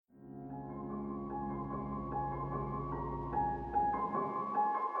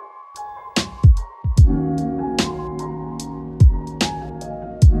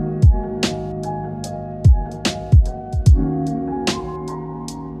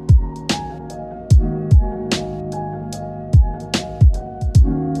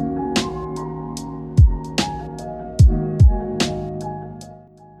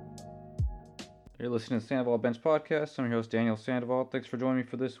listening to Sandoval Bench Podcast. I'm your host, Daniel Sandoval. Thanks for joining me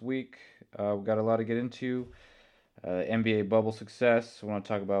for this week. We've got a lot to get into. NBA bubble success. I want to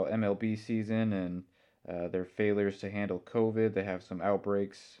talk about MLB season and their failures to handle COVID. They have some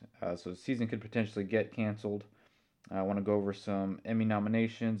outbreaks, so the season could potentially get canceled. I want to go over some Emmy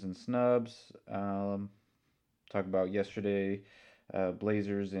nominations and snubs. Talk about yesterday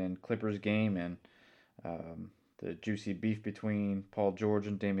Blazers and Clippers game and um, the juicy beef between Paul George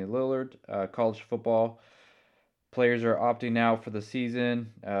and Damian Lillard. College football players are opting out for the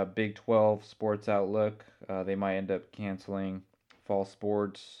season. Big 12 sports outlook. They might end up canceling fall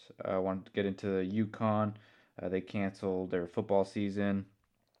sports. I want to get into the UConn. They canceled their football season.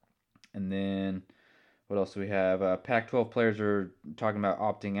 And then what else do we have? Pac 12 players are talking about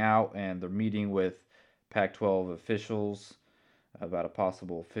opting out and they're meeting with Pac 12 officials about a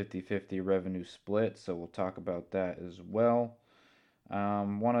possible 50-50 revenue split. So we'll talk about that as well.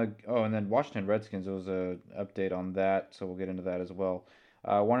 And then Washington Redskins. There was a update on that, so we'll get into that as well.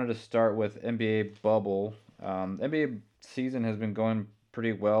 Wanted to start with NBA bubble. NBA season has been going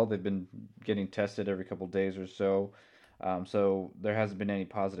pretty well. They've been getting tested every couple days or so. So there hasn't been any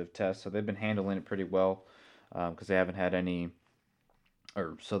positive tests. So they've been handling it pretty well because they haven't had any,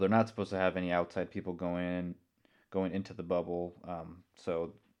 or so they're not supposed to have any outside people going into the bubble.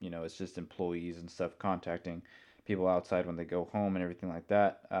 So it's just employees and stuff contacting people outside when they go home and everything like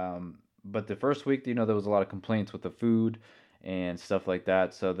that. But the first week, there was a lot of complaints with the food and stuff like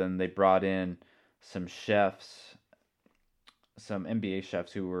that. So then they brought in some chefs, some NBA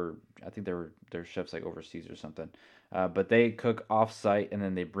chefs who were, I think they're chefs like overseas or something. But they cook off site and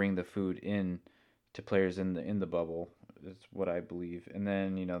then they bring the food in to players in the bubble. Is what I believe. And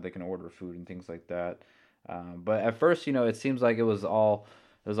then they can order food and things like that. But at first, it seems like it was all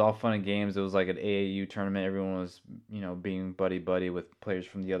fun and games. It was like an AAU tournament. Everyone was, being buddy buddy with players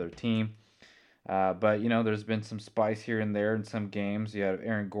from the other team. But there's been some spice here and there in some games. You had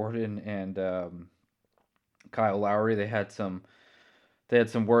Aaron Gordon and Kyle Lowry. They had some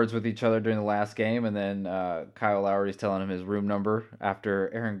words with each other during the last game, and then Kyle Lowry's telling him his room number after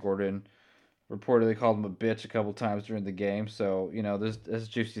Aaron Gordon reportedly called him a bitch a couple times during the game. So there's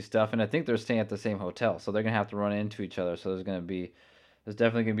juicy stuff, and I think they're staying at the same hotel, so they're gonna have to run into each other. So there's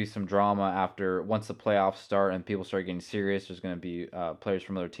definitely gonna be some drama after once the playoffs start and people start getting serious. There's gonna be players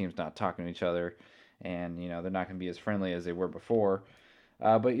from other teams not talking to each other, and they're not gonna be as friendly as they were before.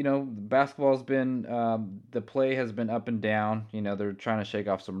 But basketball's been the play has been up and down. They're trying to shake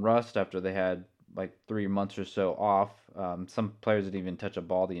off some rust after they had like 3 months or so off. Some players didn't even touch a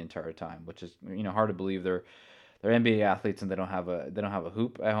ball the entire time, which is hard to believe. They're NBA athletes and they don't have a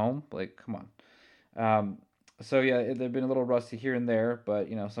hoop at home. Like, come on. So yeah, they've been a little rusty here and there, but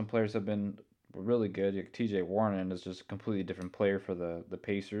some players have been really good. Like T.J. Warren is just a completely different player for the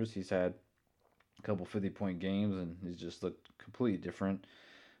Pacers. He's had a couple 50-point games and he's just looked completely different.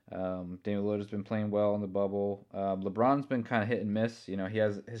 Damian Lillard's been playing well in the bubble. LeBron's been kind of hit and miss.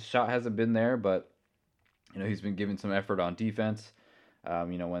 His shot hasn't been there, but he's been giving some effort on defense.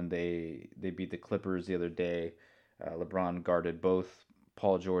 When they beat the Clippers the other day, LeBron guarded both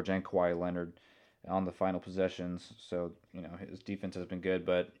Paul George and Kawhi Leonard on the final possessions. So his defense has been good,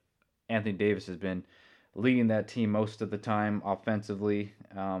 but Anthony Davis has been leading that team most of the time offensively,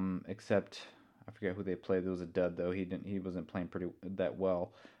 except I forget who they played. There was a dud though. He wasn't playing pretty that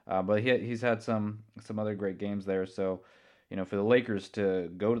well, but he's had some other great games there. So for the Lakers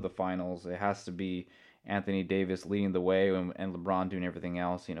to go to the finals, it has to be Anthony Davis leading the way and LeBron doing everything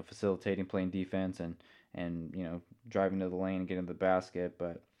else. Facilitating, playing defense, and driving to the lane, getting to the basket.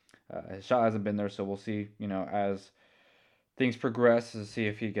 But his shot hasn't been there, so we'll see. As things progress, to see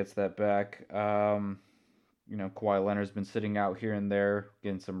if he gets that back. Kawhi Leonard's been sitting out here and there,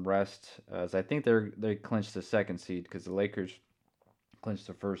 getting some rest. As I think they clinched the second seed because the Lakers clinched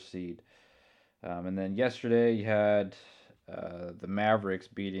the first seed. And then yesterday you had the Mavericks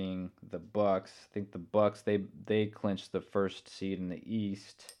beating the Bucks. I think the Bucks they clinched the first seed in the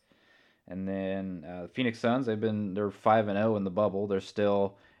East. And then the Phoenix Suns they're 5-0 in the bubble. They're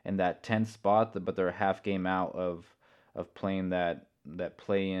still in that 10th spot, but they're a half game out of playing that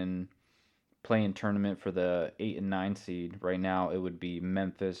play-in tournament for the 8 and 9 seed. Right now it would be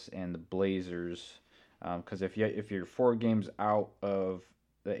Memphis and the Blazers. Because if you're 4 games out of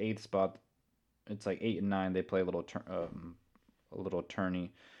the 8th spot, it's like 8 and 9. They play a little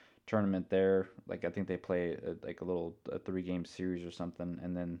tournament there. Like I think they play a 3-game series or something,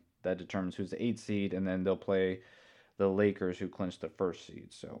 and then that determines who's the 8th seed, and then they'll play the Lakers who clinched the first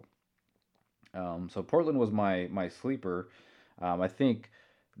seed. So Portland was my sleeper. I think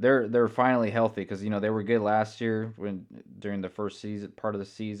they're finally healthy because they were good last year during the first season part of the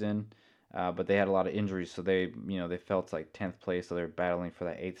season. but they had a lot of injuries, so they felt like 10th place, so they're battling for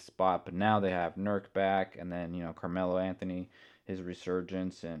that 8th spot. But now they have Nurk back, and then Carmelo Anthony, his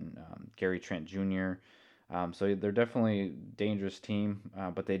resurgence, and Gary Trent Jr. So they're definitely a dangerous team,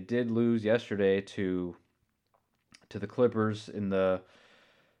 but they did lose yesterday to the Clippers in the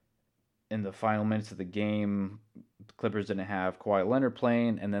final minutes of the game. The Clippers didn't have Kawhi Leonard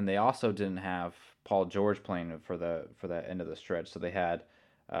playing, and then they also didn't have Paul George playing for that end of the stretch. So they had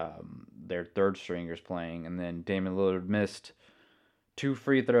their third stringers playing, and then Damian Lillard missed two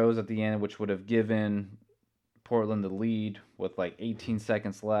free throws at the end, which would have given Portland the lead with like 18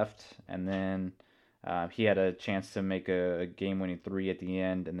 seconds left, and then he had a chance to make a game-winning three at the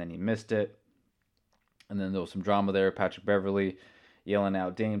end, and then he missed it. And then there was some drama there. Patrick Beverly yelling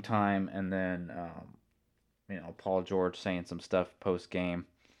out Dame time, and then Paul George saying some stuff post game.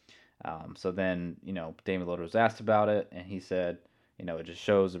 So then Damian Lillard was asked about it, and he said, it just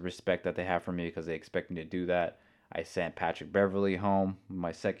shows the respect that they have for me because they expect me to do that. I sent Patrick Beverly home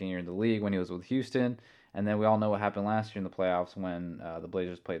my second year in the league when he was with Houston, and then we all know what happened last year in the playoffs when the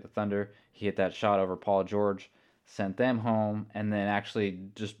Blazers played the Thunder. He hit that shot over Paul George, sent them home, and then actually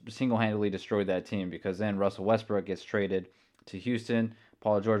just single-handedly destroyed that team because then Russell Westbrook gets traded to Houston.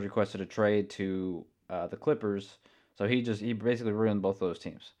 Paul George requested a trade to the Clippers, so he basically ruined both those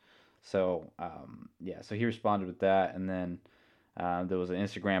teams. So yeah, so he responded with that, and then there was an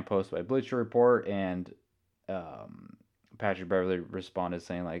Instagram post by Bleacher Report, and Patrick Beverly responded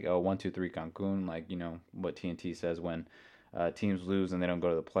saying like, "Oh, 1-2-3 Cancun," like what TNT says when teams lose and they don't go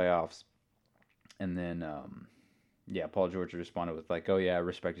to the playoffs. And then yeah, Paul George responded with like, "Oh yeah, I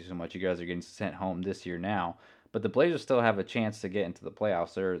respect you so much. You guys are getting sent home this year now, but the Blazers still have a chance to get into the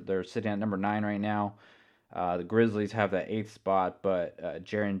playoffs. They're sitting at number 9 right now. The Grizzlies have that 8th spot, but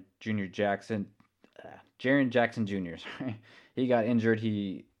Jaren Jackson Jr. Sorry, he got injured.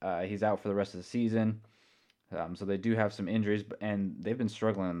 He's out for the rest of the season. So they do have some injuries, and they've been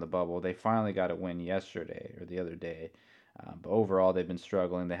struggling in the bubble. They finally got a win yesterday or the other day, but overall they've been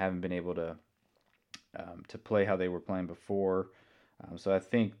struggling. They haven't been able to play how they were playing before. So I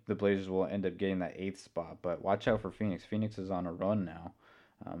think the Blazers will end up getting that 8th spot. But watch out for Phoenix. Phoenix is on a run now,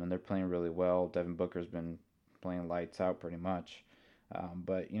 and they're playing really well. Devin Booker's been playing lights out pretty much.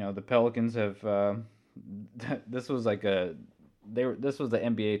 But the Pelicans have. This was like this was the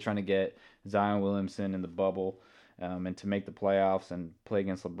NBA trying to get Zion Williamson in the bubble, and to make the playoffs and play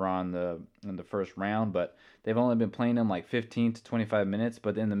against LeBron in the first round. But they've only been playing him like 15 to 25 minutes.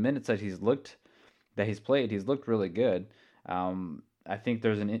 But in the minutes that he's played, he's looked really good. I think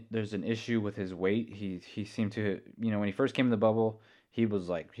there's an issue with his weight. He seemed to when he first came in the bubble, he was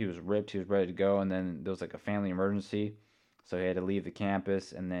ripped, he was ready to go, and then there was like a family emergency, so he had to leave the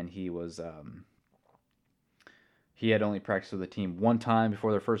campus, and then he had only practiced with the team one time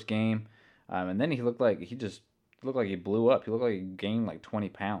before their first game, and then he looked like he blew up. He looked like he gained like 20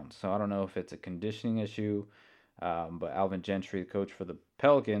 pounds. So I don't know if it's a conditioning issue, but Alvin Gentry, the coach for the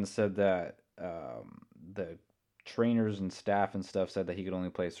Pelicans, said that the trainers and staff and stuff said that he could only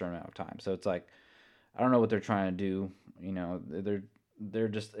play a certain amount of time. So it's like I don't know what they're trying to do. They're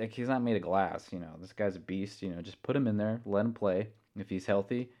just like he's not made of glass. This guy's a beast. Just put him in there, let him play. If he's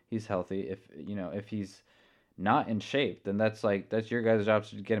healthy, he's healthy. If he's not in shape, then that's your guys' job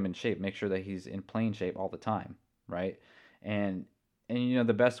to get him in shape. Make sure that he's in playing shape all the time, right? And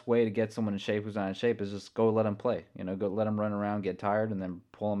the best way to get someone in shape who's not in shape is just go let him play. Go let him run around, get tired, and then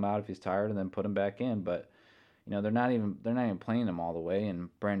pull him out if he's tired, and then put him back in. But they're not even playing him all the way. And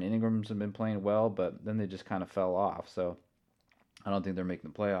Brandon Ingram's have been playing well, but then they just kind of fell off. So I don't think they're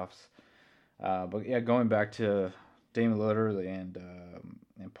making the playoffs. But yeah, going back to Damian Lillard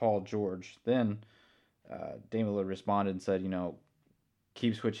and Paul George, then Damian Lillard responded and said,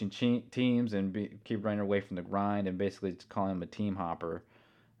 keep switching teams and keep running away from the grind, and basically just calling him a team hopper.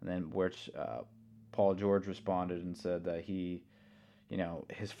 And then which Paul George responded and said that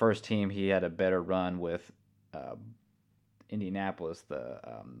his first team, he had a better run with Indianapolis,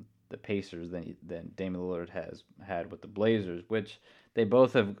 the Pacers, than Damian Lillard has had with the Blazers, which they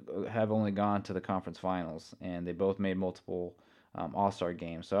both have only gone to the conference finals, and they both made multiple All-Star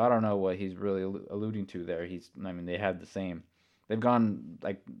games. So I don't know what he's really alluding to there. They have they've gone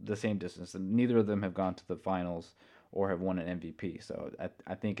like the same distance, and neither of them have gone to the finals or have won an MVP. So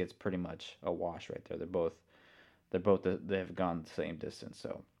I think it's pretty much a wash right there. They have gone the same distance.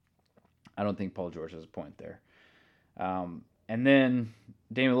 So I don't think Paul George has a point there. And then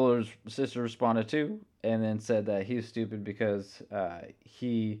Damian Lillard's sister responded too, and then said that he was stupid because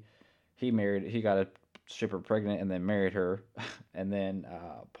he got a stripper pregnant and then married her, and then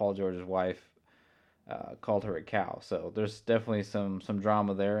Paul George's wife called her a cow. So there's definitely some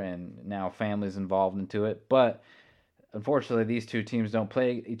drama there, and now families involved into it. But unfortunately, these two teams don't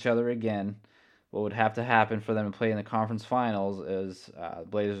play each other again. What would have to happen for them to play in the conference finals is the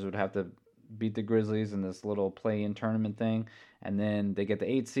Blazers would have to beat the Grizzlies in this little play-in tournament thing, and then they get the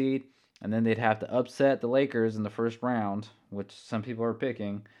 8 seed, and then they'd have to upset the Lakers in the first round, which some people are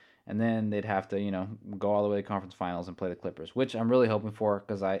picking, and then they'd have to go all the way to the conference finals and play the Clippers, which I'm really hoping for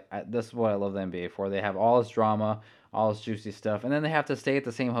because I this is what I love the NBA for. They have all this drama, all this juicy stuff, and then they have to stay at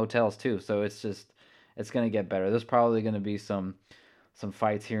the same hotels too, so it's gonna get better. There's probably gonna be some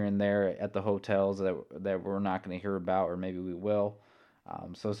fights here and there at the hotels that we're not going to hear about, or maybe we will.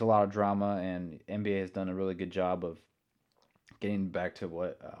 So it's a lot of drama, and NBA has done a really good job of getting back to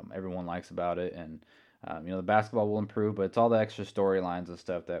what everyone likes about it. And the basketball will improve, but it's all the extra storylines and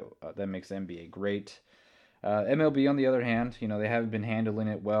stuff that makes the NBA great. MLB, on the other hand, they haven't been handling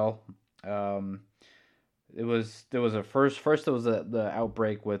it well. Um, there was a first there was the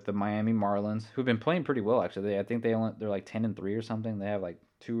outbreak with the Miami Marlins, who've been playing pretty well actually. I think they're like 10-3 or something. They have like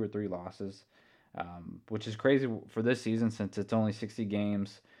 2 or 3 losses, which is crazy for this season since it's only 60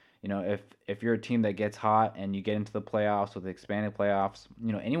 games. If you're a team that gets hot and you get into the playoffs with the expanded playoffs,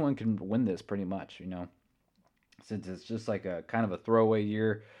 anyone can win this pretty much. Since it's just like a kind of a throwaway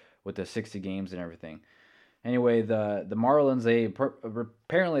year with the 60 games and everything. Anyway, the Marlins,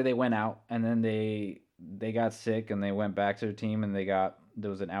 apparently they went out, and then they got sick, and they went back to their team, and there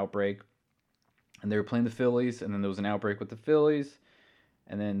was an outbreak, and they were playing the Phillies, and then there was an outbreak with the Phillies,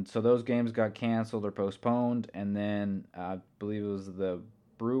 and then so those games got canceled or postponed, and then I believe it was the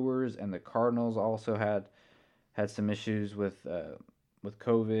Brewers and the Cardinals also had some issues with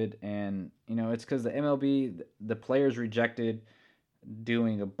COVID, and it's because the MLB, the players rejected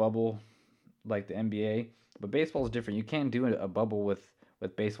doing a bubble like the NBA. But baseball is different. You can't do a bubble with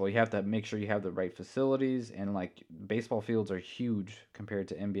baseball. You have to make sure you have the right facilities, and like baseball fields are huge compared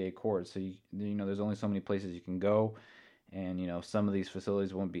to NBA courts. So there's only so many places you can go, and some of these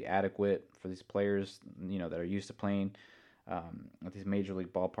facilities won't be adequate for these players that are used to playing at these major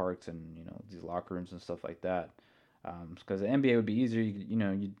league ballparks, and these locker rooms and stuff like that. Because the NBA would be easier.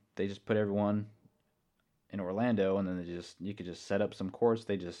 They just put everyone in Orlando, and then you could just set up some courts.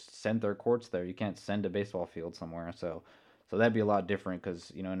 They just send their courts there. You can't send a baseball field somewhere. So that'd be a lot different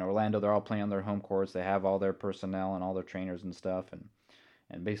because in Orlando they're all playing on their home courts. They have all their personnel and all their trainers and stuff,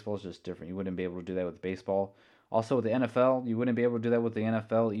 and baseball is just different. You wouldn't be able to do that with baseball. Also with the NFL, you wouldn't be able to do that with the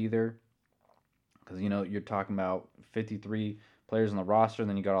NFL either because you're talking about 53 players on the roster, and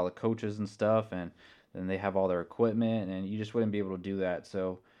then you got all the coaches and stuff, and then they have all their equipment, and you just wouldn't be able to do that.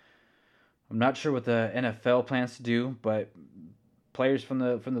 So I'm not sure what the NFL plans to do, but players from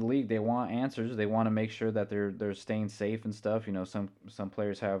the league, they want answers. They want to make sure that they're staying safe and stuff. Some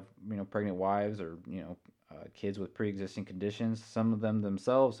players have pregnant wives, or kids with pre-existing conditions. Some of them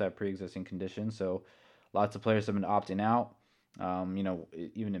themselves have pre-existing conditions. So lots of players have been opting out.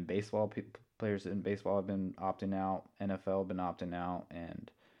 Even in baseball, players in baseball have been opting out. NFL have been opting out, and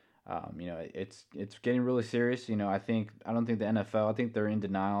it's getting really serious. I don't think the NFL. I think they're in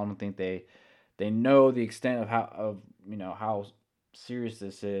denial. I don't think they know the extent of how serious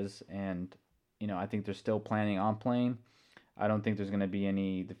this is, and I think they're still planning on playing. I don't think there's going to be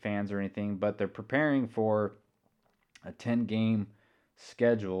any the fans or anything, but they're preparing for a 10-game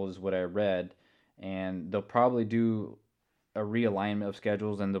schedule, is what I read, and they'll probably do a realignment of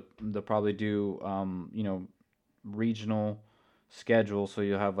schedules, and they'll probably do regional schedule. So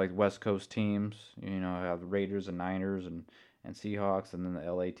you'll have like West Coast teams, have the Raiders and Niners and Seahawks, and then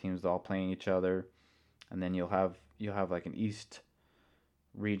the LA teams all playing each other, and then you'll have like an East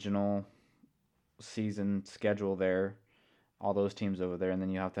regional season schedule there, all those teams over there, and then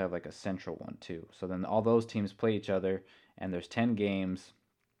you have to have like a central one too. So then all those teams play each other, and there's 10 games,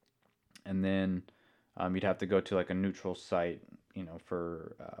 and then you'd have to go to like a neutral site,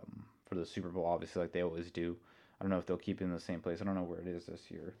 for the Super Bowl, obviously, like they always do. I don't know if they'll keep it in the same place. I don't know where it is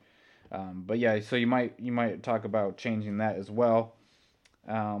this year. But yeah, so you might talk about changing that as well.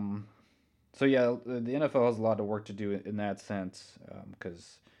 Um, so yeah, the NFL has a lot of work to do in that sense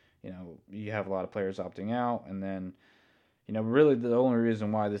because you have a lot of players opting out, and then really the only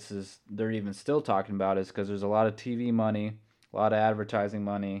reason why they're even still talking about is because there's a lot of TV money, a lot of advertising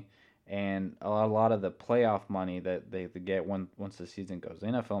money, and a lot of the playoff money that they get once the season goes. The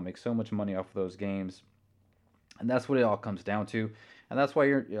NFL makes so much money off of those games, and that's what it all comes down to. And that's why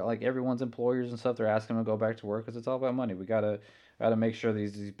you're like everyone's employers and stuff. They're asking them to go back to work because it's all about money. We gotta make sure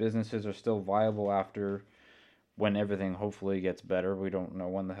these businesses are still viable after when everything hopefully gets better. We don't know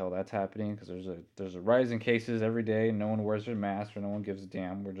when the hell that's happening because there's a rise in cases every day. No one wears their mask or no one gives a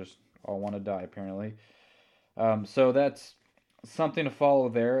damn. We're just all want to die apparently. So that's something to follow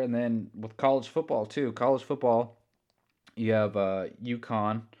there. And then with college football too, college football, you have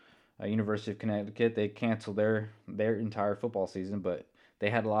UConn, University of Connecticut. They canceled their entire football season, but they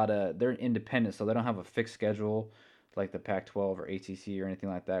had a lot of they're independent, so they don't have a fixed schedule like the Pac-12 or ACC or anything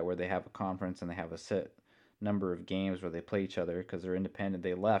like that, where they have a conference and they have a set number of games where they play each other because they're independent.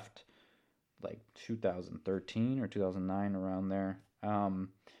 They left like 2013 or 2009 around there.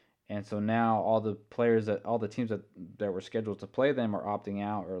 And so now all the teams that were scheduled to play them are opting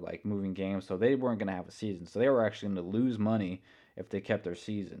out or like moving games. So they weren't going to have a season. So they were actually going to lose money if they kept their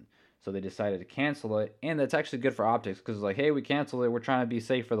season. So they decided to cancel it. And that's actually good for optics because it's like, hey, we canceled it. We're trying to be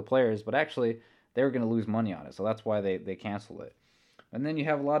safe for the players. But actually, they were going to lose money on it. So that's why they canceled it. And then you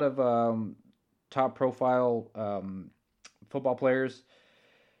have a lot of top profile football players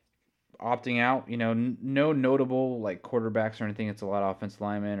opting out. No notable like quarterbacks or anything. It's a lot of offensive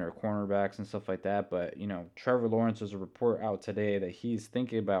linemen or cornerbacks and stuff like that. But Trevor Lawrence, there's a report out today that he's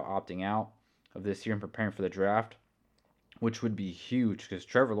thinking about opting out of this year and preparing for the draft, which would be huge because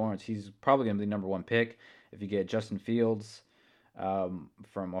Trevor Lawrence, he's probably going to be the number one pick. If you get Justin Fields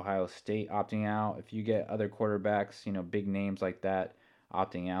from Ohio State opting out, if you get other quarterbacks, big names like that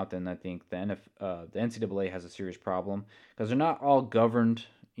opting out, then I think the NCAA has a serious problem because they're not all governed.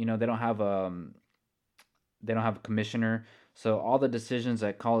 They don't have a commissioner, so all the decisions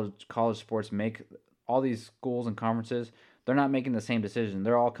that college sports make, all these schools and conferences, they're not making the same decision.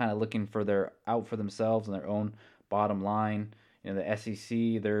 They're all kind of looking for their out for themselves and their own bottom line. The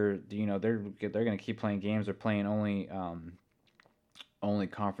SEC, they're going to keep playing games. They're playing only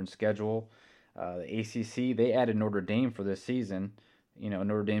conference schedule. The ACC, they added Notre Dame for this season.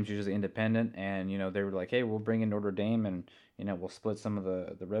 Notre Dame's usually independent, and they were like, hey, we'll bring in Notre Dame, and we'll split some of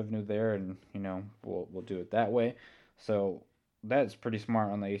the revenue there, and we'll do it that way. So that's pretty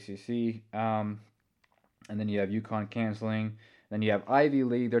smart on the ACC. And then you have UConn canceling. Then you have Ivy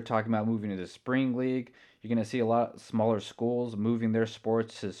League. They're talking about moving to the spring league. You're going to see a lot of smaller schools moving their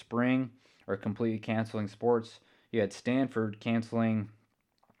sports to spring or completely canceling sports. You had Stanford canceling,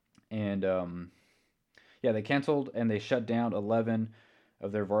 and yeah, they canceled and they shut down 11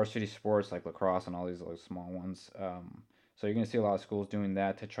 of their varsity sports like lacrosse and all these other small ones. So you're going to see a lot of schools doing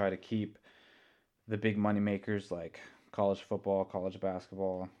that to try to keep the big money makers like college football, college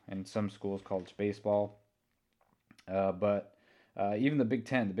basketball, and some schools college baseball. But even the Big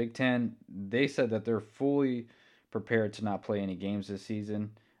Ten, they said that they're fully prepared to not play any games this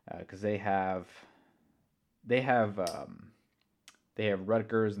season because they have they have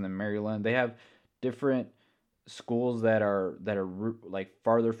Rutgers and then Maryland. They have different schools that are like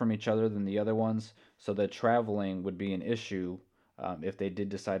farther from each other than the other ones, so the traveling would be an issue if they did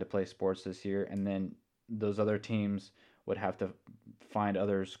decide to play sports this year, and then those other teams would have to find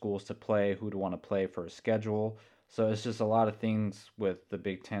other schools to play who to want to play for a schedule. So it's just a lot of things with the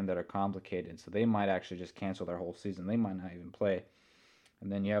Big Ten that are complicated. So they might actually just cancel their whole season. They might not even play. And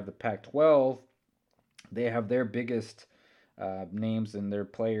then you have the Pac-12. They have their biggest names and their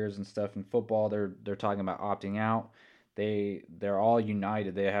players and stuff in football. They're talking about opting out. They're all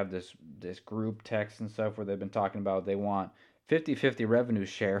united. They have this group text and stuff where they've been talking about they want 50-50 revenue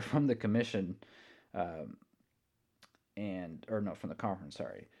share from the commission, and or no, from the conference.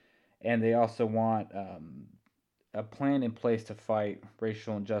 Sorry, and they also want a plan in place to fight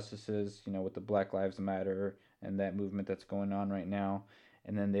racial injustices. With the Black Lives Matter and that movement that's going on right now,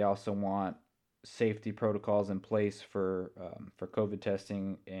 and then they also want safety protocols in place for COVID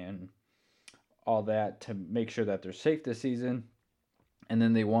testing and all that to make sure that they're safe this season. And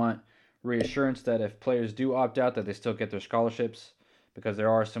then they want reassurance that if players do opt out, that they still get their scholarships because there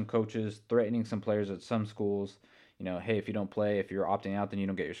are some coaches threatening some players at some schools. Hey, if you don't play, if you're opting out, then you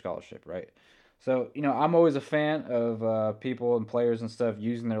don't get your scholarship, right? So, I'm always a fan of people and players and stuff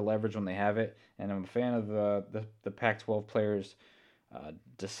using their leverage when they have it, and I'm a fan of the Pac-12 players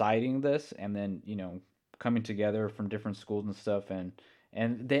deciding this and then coming together from different schools and stuff, and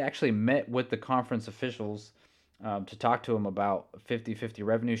they actually met with the conference officials to talk to them about 50-50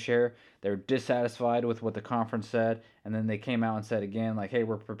 revenue share. They're dissatisfied with what the conference said, and then they came out and said again like, hey,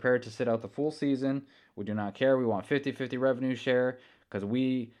 we're prepared to sit out the full season. We do not care. We want 50-50 revenue share because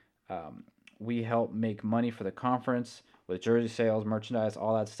we help make money for the conference with jersey sales, merchandise,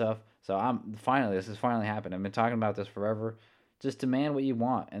 all that stuff. So this has finally happened. I've been talking about this forever. Just demand what you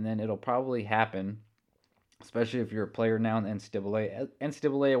want, and then it'll probably happen. Especially if you're a player now in the NCAA.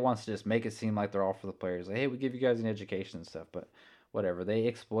 NCAA wants to just make it seem like they're all for the players. Like, hey, we give you guys an education and stuff, but whatever. They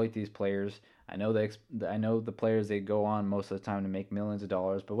exploit these players. I know the players, they go on most of the time to make millions of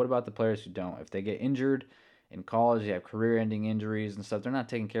dollars, but what about the players who don't? If they get injured in college, you have career-ending injuries and stuff. They're not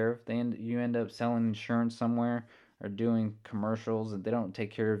taken care of. You end up selling insurance somewhere or doing commercials, and they don't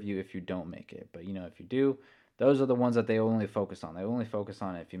take care of you if you don't make it. But if you do, those are the ones that they only focus on. They only focus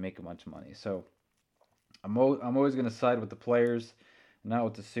on it if you make a bunch of money. So I'm always going to side with the players, not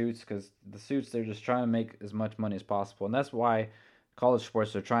with the suits, because the suits, they're just trying to make as much money as possible, and that's why college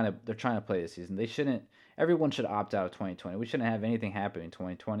sports, they're trying to play this season. They shouldn't. Everyone should opt out of 2020. We shouldn't have anything happen in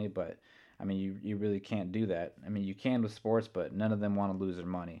 2020, but I mean, you really can't do that. I mean, you can with sports, but none of them want to lose their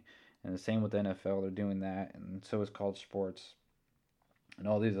money. And the same with the NFL, they're doing that, and so is college sports, and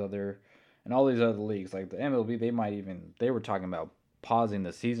all these other leagues like the MLB. They were talking about pausing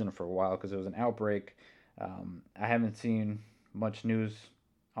the season for a while because it was an outbreak. I haven't seen much news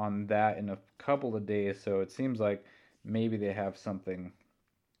on that in a couple of days, so it seems like maybe they have something.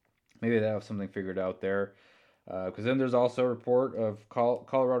 Maybe they have something figured out there. Because then there's also a report of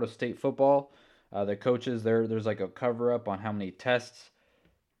Colorado State football. The coaches there's like a cover up on how many tests,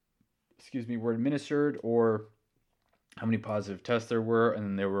 were administered, or how many positive tests there were, and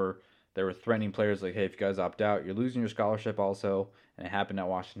then they were threatening players like, hey, if you guys opt out, you're losing your scholarship also, and it happened at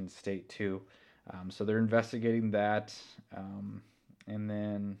Washington State too. So they're investigating that, and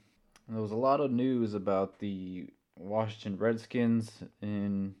then there was a lot of news about the Washington Redskins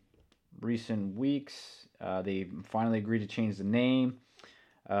in recent weeks. They finally agreed to change the name.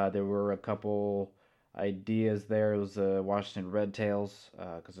 There were a couple ideas there. It was the Washington Red Tails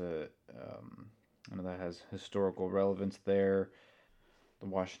because I know that has historical relevance there. The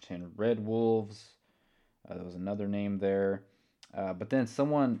Washington Red Wolves. There was another name there. But then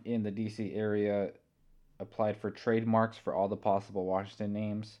someone in the DC area applied for trademarks for all the possible Washington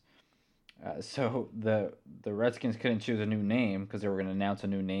names. So the Redskins couldn't choose a new name because they were going to announce a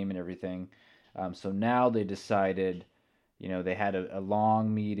new name and everything. So now they decided, they had a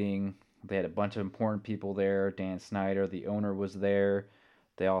long meeting. They had a bunch of important people there. Dan Snyder, the owner, was there.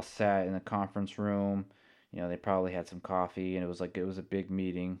 They all sat in the conference room. They probably had some coffee, and it was a big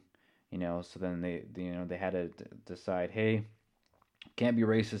meeting. So then they had to decide, hey, can't be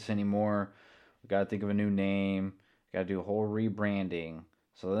racist anymore. We got to think of a new name. Got to do a whole rebranding.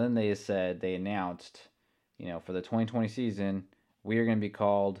 So then they announced, for the 2020 season, we are going to be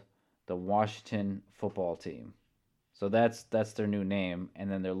called the Washington Football Team. So that's their new name,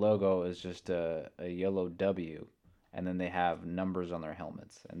 and then their logo is just a yellow W, and then they have numbers on their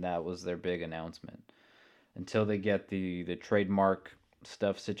helmets, and that was their big announcement. Until they get the trademark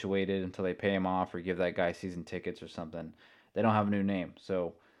stuff situated, until they pay him off or give that guy season tickets or something, they don't have a new name.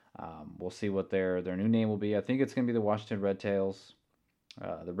 So we'll see what their new name will be. I think it's going to be the Washington Red Tails.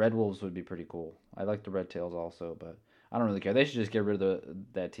 The Red Wolves would be pretty cool. I like the Red Tails also, but I don't really care. They should just get rid of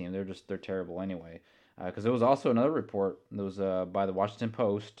that team. They're terrible anyway. Because there was also another report that was by the Washington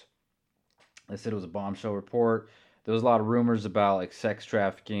Post. They said it was a bombshell report. There was a lot of rumors about like sex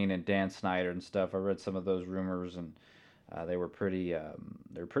trafficking and Dan Snyder and stuff. I read some of those rumors, and they were pretty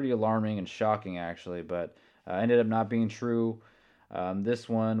alarming and shocking actually, but ended up not being true. This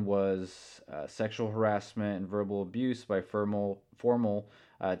one was sexual harassment and verbal abuse by formal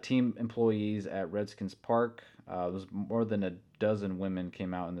team employees at Redskins Park. It was more than a dozen women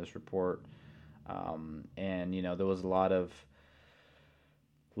came out in this report, and there was a lot of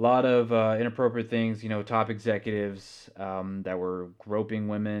inappropriate things. Top executives that were groping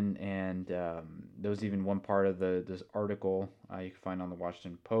women, and there was even one part of this article you can find on the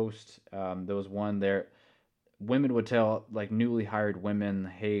Washington Post. There was one there. Women would tell like newly hired women,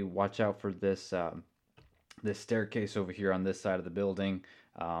 "Hey, watch out for this staircase over here on this side of the building.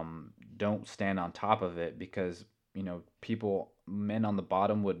 Don't stand on top of it because men on the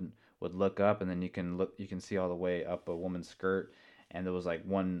bottom would look up, and then you can see all the way up a woman's skirt." And there was like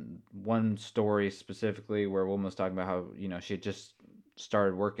one story specifically where a woman was talking about how she had just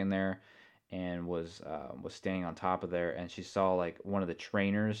started working there and was standing on top of there, and she saw like one of the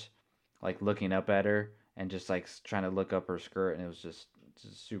trainers like looking up at her and just like trying to look up her skirt, and it was just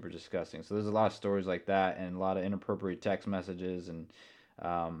super disgusting. So there's a lot of stories like that, and a lot of inappropriate text messages, and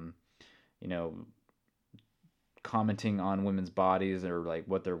um, you know commenting on women's bodies or like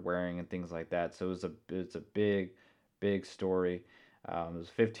what they're wearing and things like that. So it's a big story. It was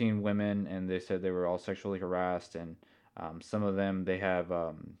 15 women, and they said they were all sexually harassed, and some of them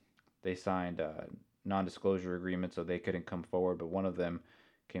they signed non-disclosure agreements, so they couldn't come forward. But one of them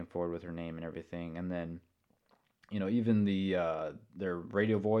came forward with her name and everything, and then even their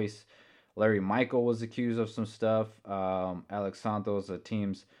radio voice, Larry Michael, was accused of some stuff. Alex Santos, the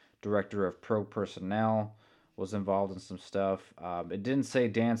team's director of pro personnel, was involved in some stuff. It didn't say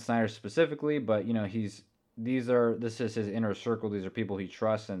Dan Snyder specifically, but this is his inner circle. These are people he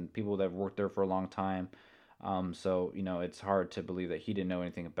trusts and people that have worked there for a long time. So it's hard to believe that he didn't know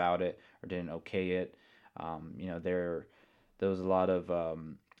anything about it or didn't okay it. There was a lot of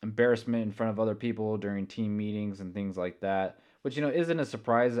embarrassment in front of other people during team meetings and things like that, which isn't a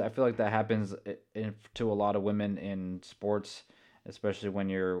surprise. I feel like that happens to a lot of women in sports, especially when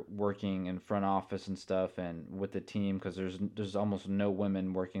you're working in front office and stuff and with the team, because there's almost no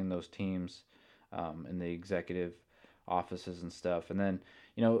women working in those teams, in the executive offices and stuff. And then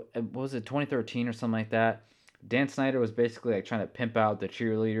what was it, 2013 or something like that? Dan Snyder was basically like trying to pimp out the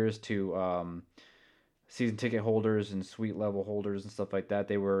cheerleaders to season ticket holders and suite level holders and stuff like that.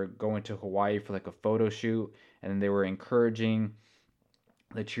 They were going to Hawaii for like a photo shoot, and then they were encouraging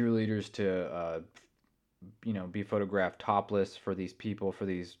the cheerleaders to be photographed topless for these people, for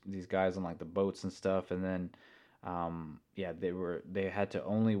these guys on like the boats and stuff. And then yeah, they had to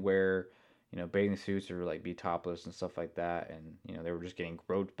only wear bathing suits or like be topless and stuff like that. And they were just getting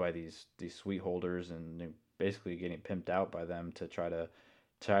groped by these suite holders, and they're basically getting pimped out by them to try to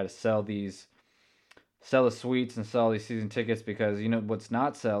sell the suites and sell these season tickets, because what's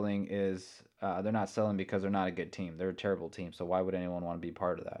not selling is they're not selling because they're not a good team. They're a terrible team. So why would anyone want to be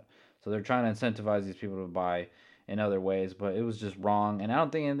part of that? So they're trying to incentivize these people to buy in other ways, but it was just wrong. And I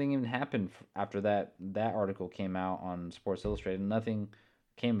don't think anything even happened after that article came out on Sports Illustrated. Nothing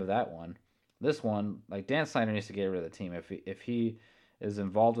came of that one. This one, like, Dan Snyder needs to get rid of the team if he is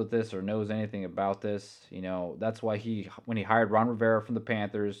involved with this or knows anything about this. That's why when he hired Ron Rivera from the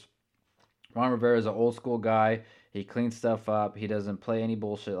Panthers. Ron Rivera is an old school guy. He cleans stuff up. He doesn't play any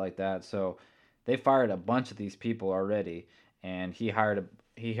bullshit like that. So they fired a bunch of these people already, and he hired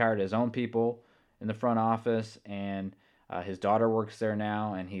his own people in the front office, and his daughter works there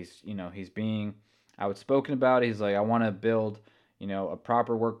now, and he's being outspoken about it. He's like, I want to build a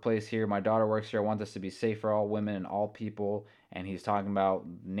proper workplace here. My daughter works here. I want this to be safe for all women and all people. And he's talking about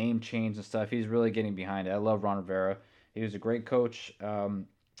name change and stuff. He's really getting behind it. I love Ron Rivera. He was a great coach.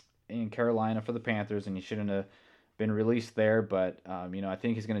 In Carolina for the Panthers, and he shouldn't have been released there. But I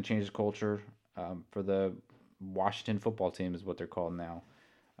think he's going to change the culture for the Washington football team, is what they're called now.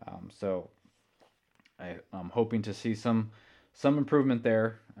 So I'm hoping to see some improvement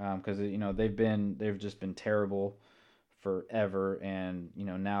there, because they've just been terrible forever, and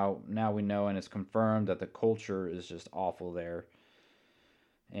now we know, and it's confirmed that the culture is just awful there.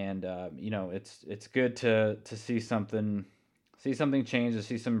 And it's good to see something change, to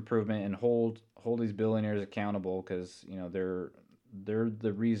see some improvement, and hold these billionaires accountable, because they're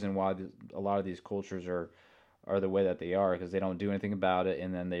the reason why a lot of these cultures are the way that they are, because they don't do anything about it,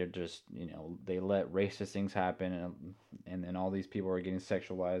 and then they're just they let racist things happen, and then all these people are getting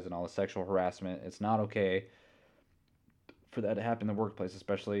sexualized, and all the sexual harassment. It's not okay for that to happen in the workplace,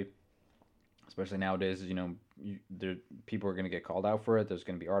 especially nowadays. People are going to get called out for it. There's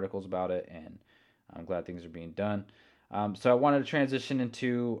going to be articles about it, and I'm glad things are being done. So I wanted to transition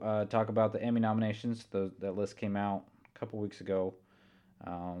into talk about the Emmy nominations. That list came out a couple weeks ago,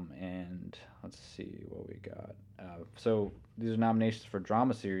 and let's see what we got. So these are nominations for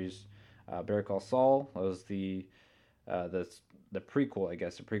drama series. Better Call Saul was uh, the the prequel, I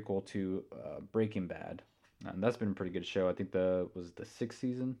guess, the prequel to Breaking Bad. And that's been a pretty good show. I think the sixth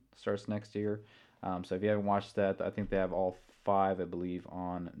season starts next year. So if you haven't watched that, I think they have all five, I believe,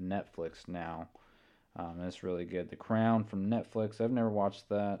 on Netflix now. And it's really good. The Crown from Netflix. I've never watched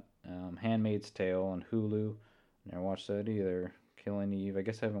that. Handmaid's Tale on Hulu. Never watched that either. Killing Eve. I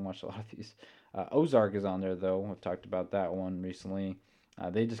guess I haven't watched a lot of these. Ozark is on there though. I've talked about that one recently.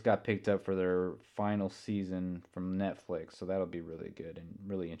 They just got picked up for their final season from Netflix, so that'll be really good and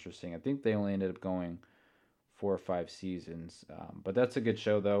really interesting. I think they only ended up going 4 or 5 seasons, but that's a good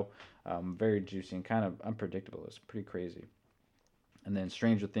show though. Very juicy and kind of unpredictable. It's pretty crazy. And then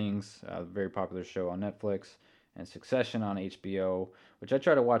Stranger Things, a very popular show on Netflix, and Succession on HBO, which I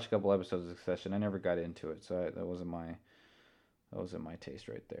tried to watch a couple episodes of Succession. I never got into it, so that wasn't my taste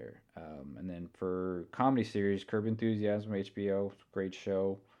right there. And then for comedy series, Curb Enthusiasm, HBO, great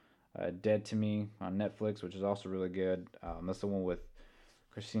show. Dead to Me on Netflix, which is also really good. That's the one with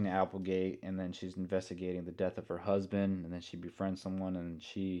Christina Applegate, and then she's investigating the death of her husband, and then she befriends someone, and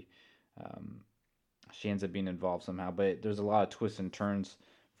um, she ends up being involved somehow. But there's a lot of twists and turns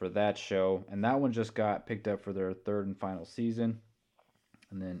for that show, and that one just got picked up for their third and final season.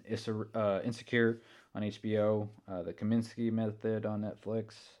 And then Insecure on HBO, The Kaminsky Method on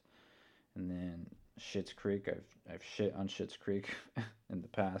Netflix, and then Schitt's Creek. I've shit on Schitt's Creek in the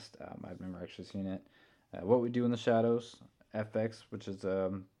past. I've never actually seen it. What We Do in the Shadows, FX, which is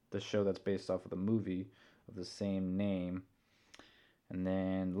the show that's based off of the movie of the same name. And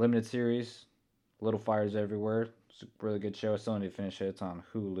then limited series, Little Fires Everywhere. It's a really good show. I still need to finish it. It's on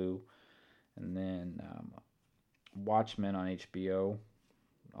Hulu. And then Watchmen on HBO,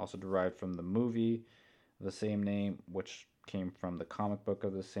 also derived from the movie of the same name, which came from the comic book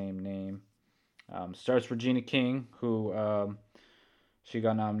of the same name. Stars Regina King, who she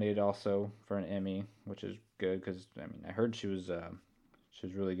got nominated also for an Emmy, which is good because I mean I heard she was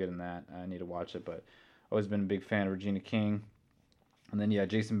really good in that. I need to watch it, but always been a big fan of Regina King. And then yeah,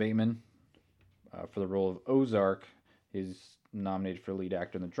 Jason Bateman for the role of Ozark. He's nominated for lead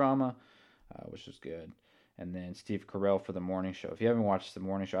actor in the drama, which is good. And then Steve Carell for the morning show. If you haven't watched the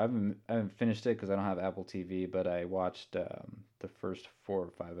morning show, I haven't finished it because I don't have Apple TV, but I watched the first 4 or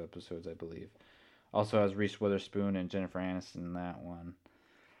 5 episodes, I believe. Also has Reese Witherspoon and Jennifer Aniston in that one.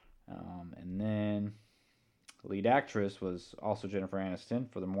 And then lead actress was also Jennifer Aniston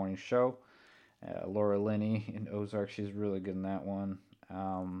for the morning show. Laura Linney in Ozark, she's really good in that one.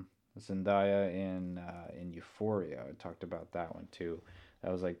 Zendaya in Euphoria, I talked about that one too.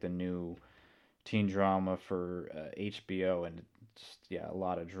 That was like the new teen drama for HBO, and just, yeah, a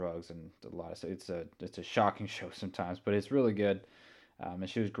lot of drugs and a lot of stuff. It's a shocking show sometimes, but it's really good. And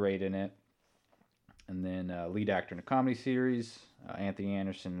she was great in it. And then lead actor in a comedy series, Anthony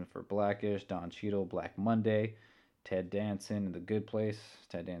Anderson for Blackish, Don Cheadle, Black Monday, Ted Danson in The Good Place.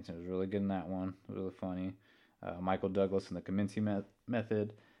 Ted Danson was really good in that one, really funny. Michael Douglas in The Kaminsky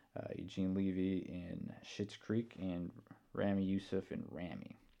Method, Eugene Levy in Schitt's Creek, and Rami Youssef in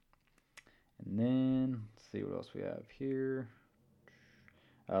Rami. And then, let's see what else we have here.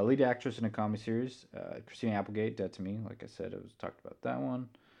 Lead actress in a comedy series, Christina Applegate, Dead to Me. Like I said, it was talked about that one.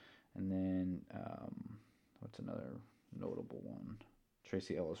 And then, what's another notable one?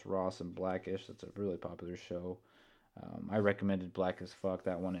 Tracy Ellis Ross in Blackish. That's a really popular show. I recommended Black as Fuck.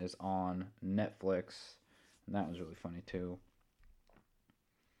 That one is on Netflix. And that was really funny too.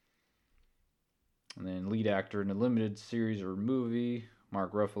 And then lead actor in a limited series or movie,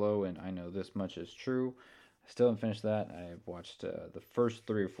 Mark Ruffalo, and I Know This Much Is True. I still haven't finished that. I've watched the first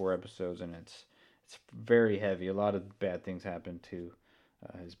 3 or 4 episodes, and it's very heavy. A lot of bad things happen to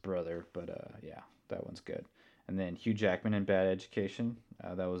his brother, but yeah, that one's good. And then Hugh Jackman in Bad Education.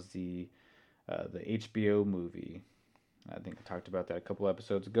 That was the HBO movie. I think I talked about that a couple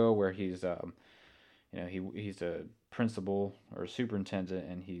episodes ago, where he's a principal or a superintendent,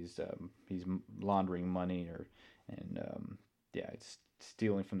 and he's laundering money yeah, it's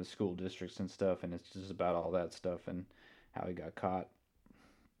stealing from the school districts and stuff, and it's just about all that stuff and how he got caught.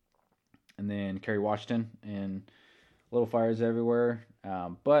 And then Kerry Washington in Little Fires Everywhere.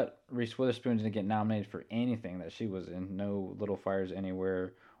 But Reese Witherspoon didn't get nominated for anything that she was in. No Little Fires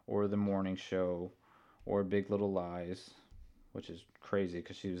Anywhere, or The Morning Show, or Big Little Lies, which is crazy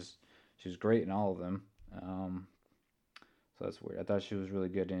because she was great in all of them. So that's weird. I thought she was really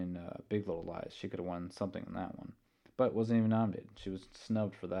good in Big Little Lies. She could have won something in that one, but wasn't even nominated. She was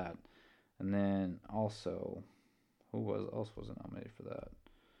snubbed for that. And then also, who was else wasn't nominated for that?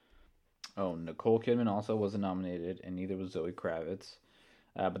 Oh, Nicole Kidman also wasn't nominated, and neither was Zoe Kravitz.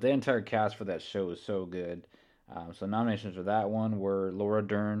 But the entire cast for that show was so good. So nominations for that one were Laura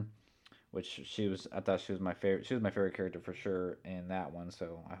Dern, which I thought she was my favorite. She was my favorite character for sure in that one.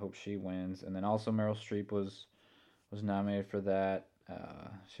 So I hope she wins. And then also Meryl Streep was nominated for that.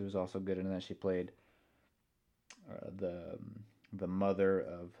 She was also good in that. She played the mother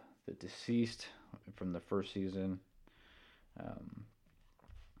of the deceased from the first season.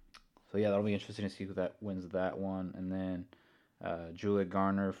 So yeah, that'll be interesting to see who that wins that one. And then Julia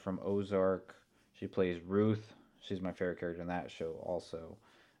Garner from Ozark, she plays Ruth. She's my favorite character in that show. Also,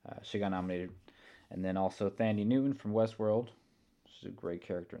 she got nominated. And then also Thandie Newton from Westworld. She's a great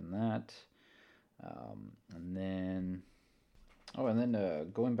character in that. And then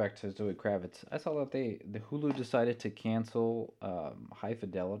going back to Zoe Kravitz, I saw that the Hulu decided to cancel High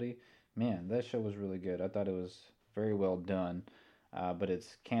Fidelity. Man, that show was really good. I thought it was very well done. But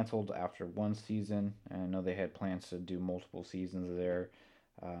it's canceled after one season, and I know they had plans to do multiple seasons there.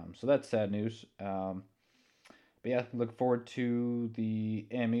 So that's sad news. But yeah, look forward to the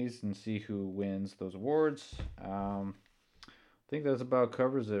Emmys and see who wins those awards. I think that's about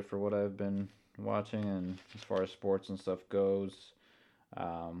covers it for what I've been watching and as far as sports and stuff goes.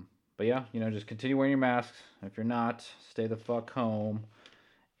 But yeah, just continue wearing your masks. If you're not, stay the fuck home.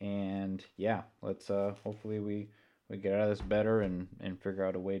 And yeah, let's hopefully we get out of this better and figure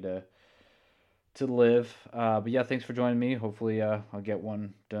out a way to live. But yeah, thanks for joining me. Hopefully I'll get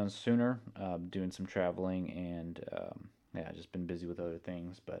one done sooner. Doing some traveling and yeah, just been busy with other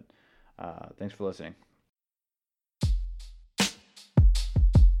things. But thanks for listening.